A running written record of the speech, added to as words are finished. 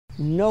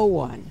No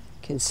one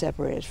can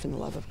separate us from the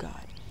love of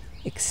God,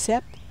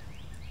 except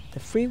the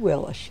free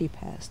will a sheep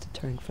has to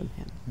turn from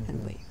him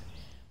and leave.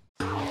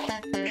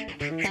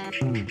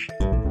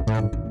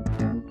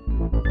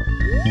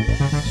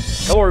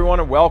 Hello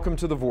everyone and welcome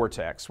to the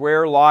Vortex,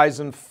 where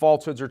lies and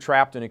falsehoods are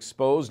trapped and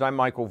exposed. I'm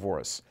Michael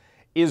Voris.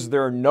 Is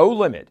there no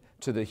limit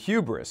to the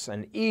hubris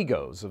and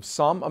egos of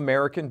some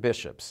American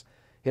bishops?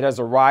 It has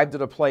arrived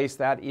at a place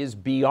that is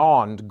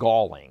beyond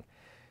galling.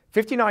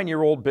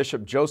 59-year-old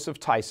Bishop Joseph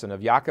Tyson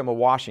of Yakima,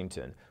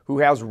 Washington, who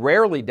has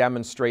rarely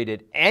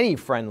demonstrated any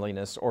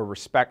friendliness or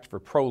respect for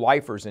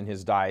pro-lifers in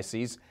his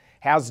diocese,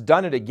 has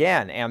done it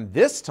again, and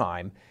this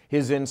time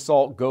his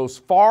insult goes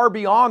far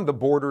beyond the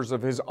borders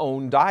of his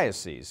own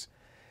diocese.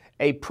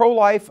 A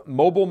pro-life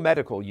mobile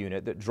medical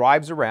unit that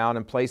drives around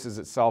and places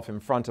itself in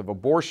front of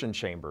abortion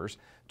chambers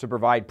to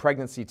provide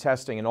pregnancy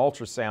testing and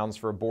ultrasounds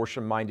for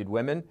abortion-minded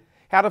women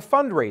had a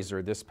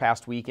fundraiser this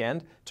past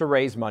weekend to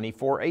raise money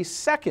for a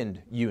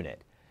second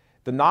unit.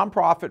 The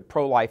nonprofit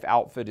pro-life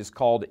outfit is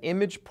called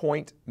Image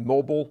Point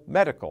Mobile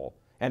Medical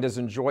and has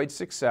enjoyed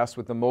success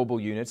with the mobile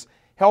units,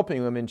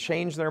 helping women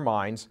change their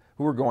minds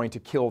who are going to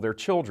kill their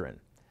children.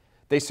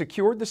 They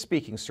secured the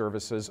speaking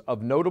services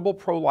of notable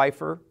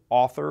pro-lifer,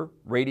 author,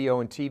 radio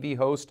and TV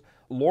host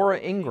Laura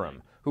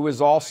Ingraham, who is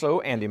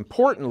also, and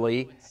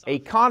importantly, a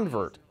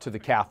convert to the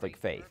Catholic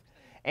faith.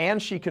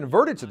 And she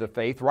converted to the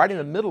faith right in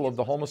the middle of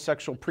the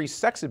homosexual priest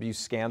sex abuse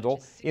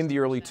scandal in the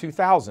early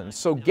 2000s.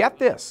 So get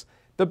this,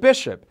 the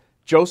bishop,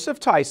 Joseph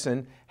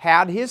Tyson,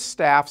 had his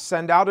staff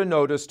send out a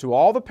notice to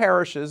all the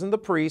parishes and the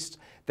priests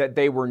that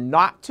they were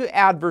not to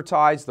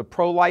advertise the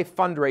pro-life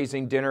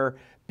fundraising dinner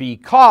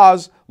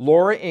because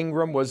Laura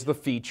Ingraham was the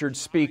featured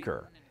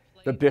speaker.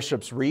 The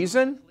bishop's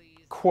reason?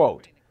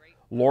 Quote,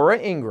 Laura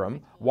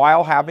Ingraham,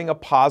 while having a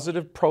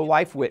positive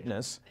pro-life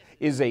witness,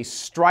 is a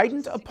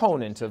strident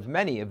opponent of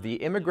many of the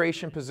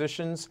immigration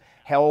positions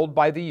held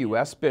by the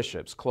U.S.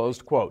 bishops,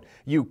 closed quote.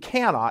 You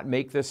cannot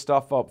make this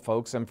stuff up,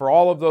 folks. And for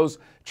all of those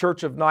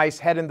Church of Nice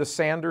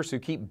head-in-the-sanders who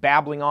keep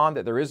babbling on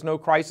that there is no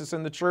crisis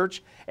in the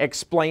church,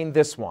 explain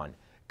this one.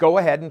 Go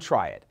ahead and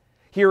try it.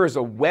 Here is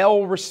a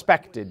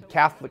well-respected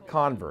Catholic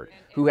convert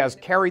who has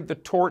carried the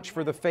torch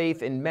for the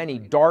faith in many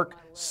dark,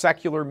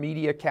 secular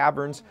media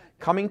caverns,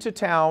 coming to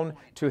town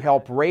to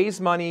help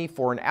raise money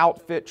for an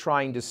outfit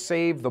trying to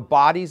save the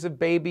bodies of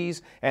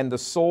babies and the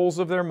souls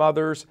of their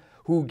mothers,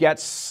 who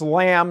gets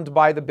slammed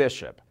by the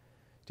bishop.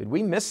 Did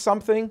we miss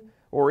something?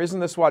 Or isn't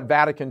this what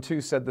Vatican II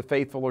said the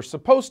faithful are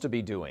supposed to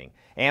be doing?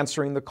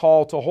 Answering the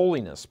call to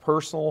holiness,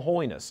 personal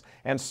holiness,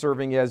 and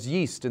serving as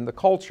yeast in the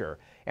culture.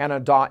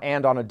 And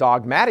on a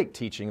dogmatic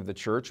teaching of the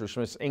church, which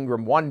Ms.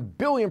 Ingraham 1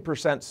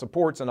 billion%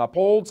 supports and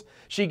upholds,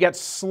 she gets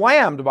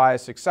slammed by a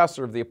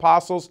successor of the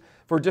apostles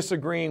for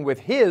disagreeing with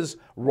his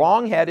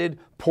wrong-headed,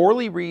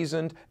 poorly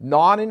reasoned,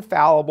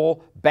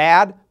 non-infallible,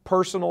 bad,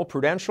 personal,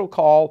 prudential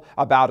call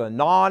about a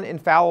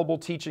non-infallible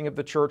teaching of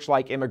the church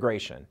like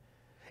immigration.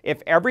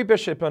 If every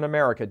bishop in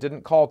America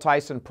didn't call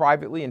Tyson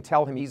privately and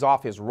tell him he's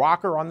off his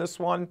rocker on this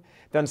one,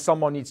 then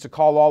someone needs to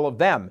call all of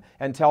them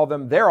and tell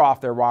them they're off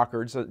their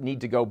rockers, that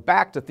need to go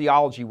back to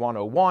Theology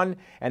 101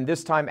 and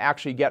this time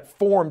actually get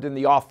formed in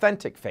the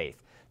authentic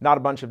faith, not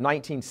a bunch of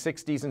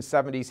 1960s and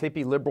 70s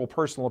hippie liberal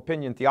personal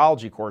opinion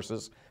theology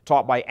courses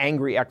taught by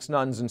angry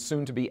ex-nuns and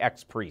soon-to-be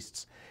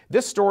ex-priests.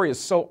 This story is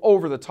so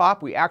over the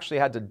top, we actually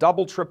had to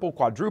double, triple,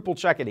 quadruple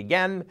check it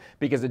again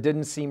because it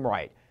didn't seem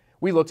right.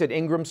 We looked at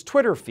Ingram's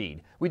Twitter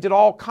feed. We did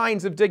all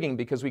kinds of digging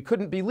because we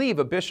couldn't believe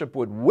a bishop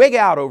would wig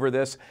out over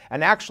this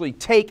and actually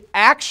take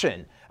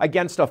action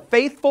against a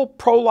faithful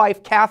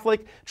pro-life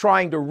Catholic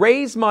trying to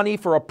raise money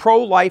for a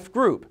pro-life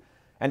group.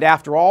 And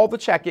after all the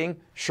checking,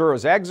 sure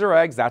as eggs are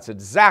eggs, that's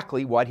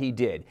exactly what he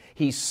did.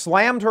 He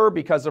slammed her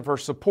because of her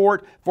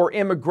support for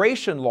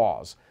immigration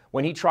laws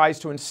when he tries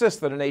to insist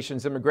that a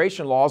nation's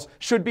immigration laws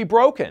should be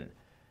broken.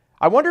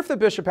 I wonder if the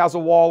bishop has a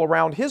wall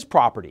around his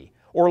property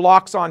or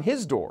locks on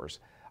his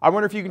doors. I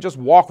wonder if you can just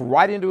walk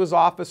right into his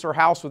office or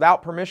house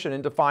without permission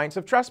in defiance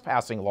of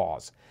trespassing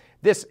laws.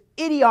 This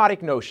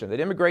idiotic notion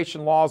that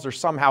immigration laws are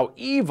somehow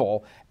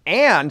evil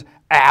and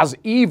as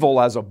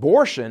evil as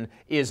abortion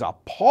is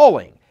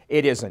appalling.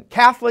 It isn't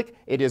Catholic,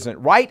 it isn't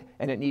right,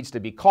 and it needs to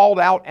be called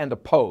out and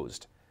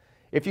opposed.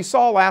 If you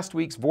saw last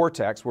week's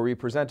Vortex, where we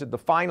presented the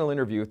final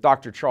interview with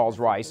Dr. Charles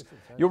Rice,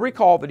 you'll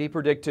recall that he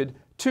predicted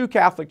 2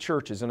 Catholic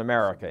churches in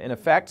America, in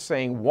effect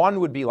saying one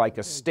would be like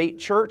a state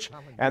church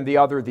and the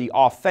other the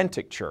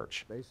authentic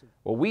church.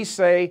 Well, we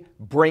say,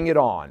 bring it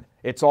on.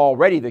 It's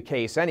already the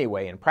case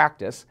anyway in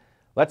practice.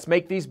 Let's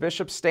make these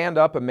bishops stand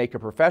up and make a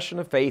profession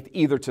of faith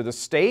either to the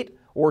state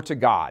or to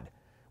God.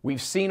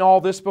 We've seen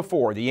all this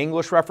before. The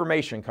English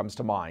Reformation comes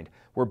to mind,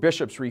 where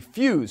bishops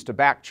refused to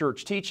back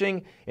church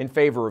teaching in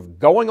favor of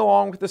going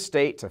along with the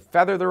state to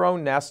feather their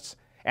own nests,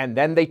 and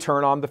then they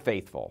turn on the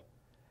faithful.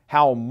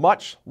 How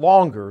much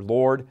longer,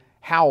 Lord?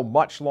 How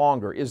much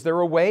longer? Is there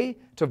a way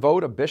to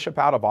vote a bishop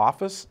out of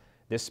office?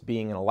 This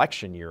being an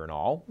election year and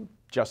all,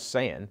 just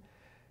saying.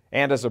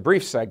 And as a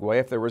brief segue,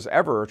 if there was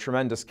ever a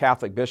tremendous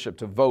Catholic bishop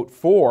to vote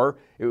for,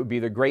 it would be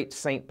the great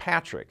St.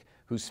 Patrick,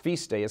 whose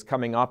feast day is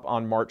coming up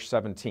on March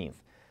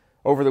 17th.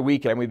 Over the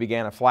weekend, we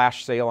began a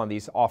flash sale on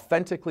these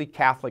authentically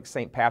Catholic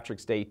St.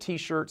 Patrick's Day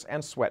t-shirts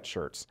and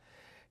sweatshirts.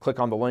 Click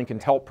on the link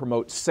and help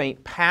promote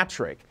St.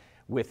 Patrick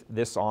with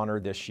this honor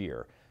this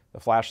year.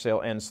 The flash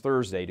sale ends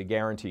Thursday to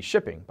guarantee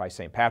shipping by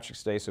St.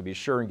 Patrick's Day, so be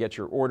sure and get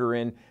your order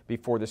in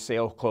before the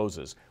sale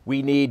closes.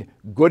 We need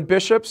good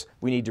bishops,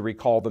 we need to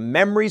recall the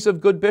memories of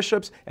good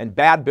bishops, and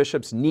bad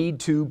bishops need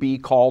to be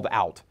called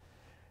out.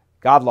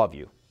 God love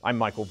you. I'm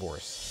Michael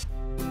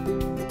Voris.